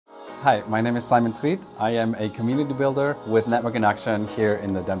Hi, my name is Zryd. I am a community builder with Network in Action here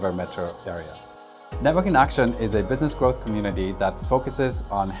in the Denver metro area. Network in Action is a business growth community that focuses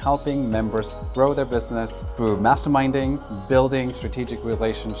on helping members grow their business through masterminding, building strategic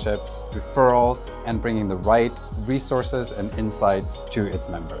relationships, referrals, and bringing the right resources and insights to its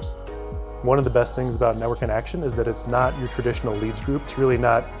members. One of the best things about Network in Action is that it's not your traditional leads group. It's really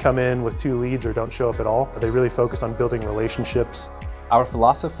not come in with 2 leads or don't show up at all. They really focus on building relationships. Our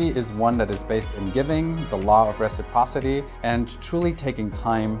philosophy is one that is based in giving, the law of reciprocity, and truly taking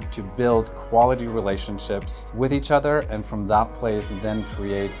time to build quality relationships with each other, and from that place then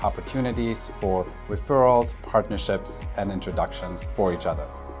create opportunities for referrals, partnerships, and introductions for each other.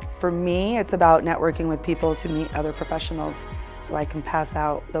 For me, it's about networking with people to meet other professionals so I can pass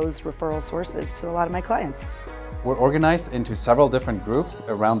out those referral sources to a lot of my clients. We're organized into several different groups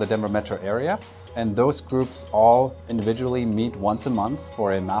around the Denver metro area, and those groups all individually meet once a month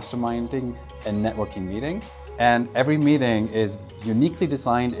for a masterminding and networking meeting. And every meeting is uniquely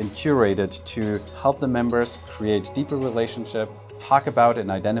designed and curated to help the members create deeper relationship, talk about and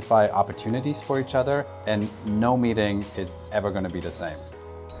identify opportunities for each other, and no meeting is ever going to be the same.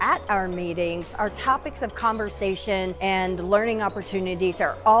 At our meetings, our topics of conversation and learning opportunities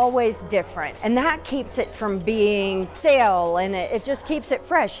are always different, and that keeps it from being stale, and it just keeps it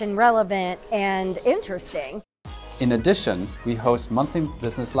fresh and relevant and interesting. In addition, we host monthly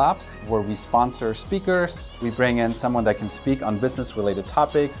business labs where we sponsor speakers. We bring in someone that can speak on business-related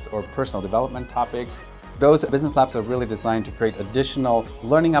topics or personal development topics. Those business labs are really designed to create additional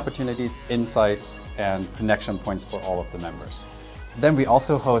learning opportunities, insights, and connection points for all of the members. Then we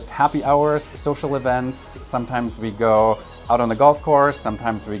also host happy hours, social events. Sometimes we go out on the golf course,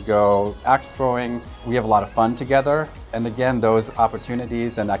 sometimes we go axe throwing. We have a lot of fun together. And again, those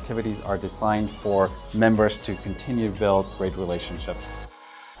opportunities and activities are designed for members to continue to build great relationships.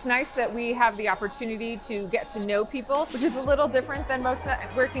 It's nice that we have the opportunity to get to know people, which is a little different than most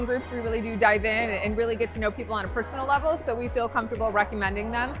networking groups. We really do dive in and really get to know people on a personal level, so we feel comfortable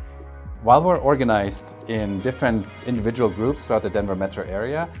recommending them. While we're organized in different individual groups throughout the Denver metro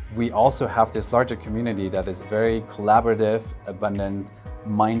area, we also have this larger community that is very collaborative, abundant,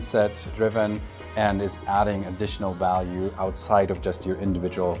 mindset-driven, and is adding additional value outside of just your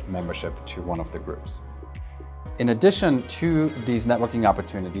individual membership to one of the groups. In addition to these networking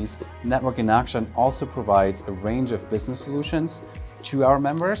opportunities, Network in Action also provides a range of business solutions to our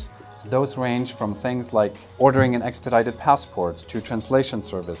members. Those range from things like ordering an expedited passport, to translation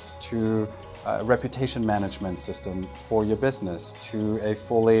service, to a reputation management system for your business, to a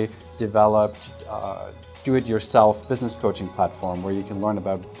fully developed do-it-yourself business coaching platform where you can learn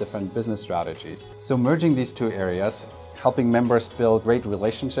about different business strategies. So merging these 2 areas, helping members build great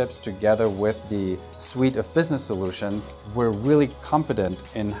relationships together with the suite of business solutions, we're really confident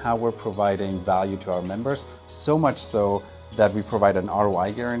in how we're providing value to our members, so much so that we provide an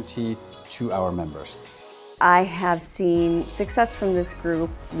ROI guarantee to our members. I have seen success from this group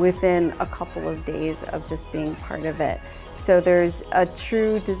within a couple of days of just being part of it. So there's a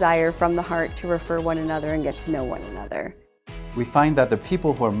true desire from the heart to refer one another and get to know one another. We find that the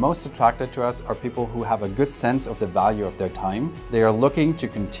people who are most attracted to us are people who have a good sense of the value of their time. They are looking to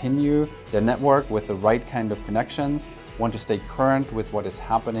continue their network with the right kind of connections, want to stay current with what is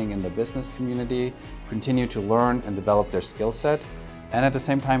happening in the business community, continue to learn and develop their skill set, and at the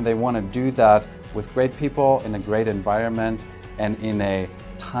same time they want to do that with great people in a great environment and in a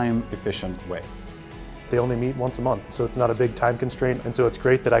time-efficient way. They only meet once a month, so it's not a big time constraint, and so it's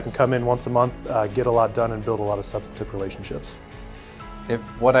great that I can come in once a month, get a lot done, and build a lot of substantive relationships. If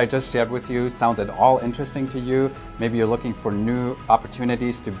what I just shared with you sounds at all interesting to you, maybe you're looking for new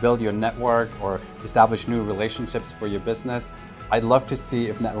opportunities to build your network or establish new relationships for your business, I'd love to see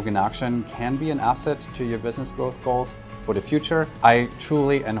if Network in Action can be an asset to your business growth goals for the future. I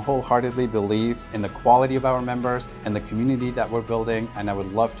truly and wholeheartedly believe in the quality of our members and the community that we're building, and I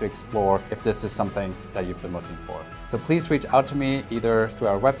would love to explore if this is something that you've been looking for. So please reach out to me either through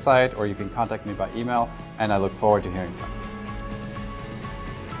our website or you can contact me by email, and I look forward to hearing from you.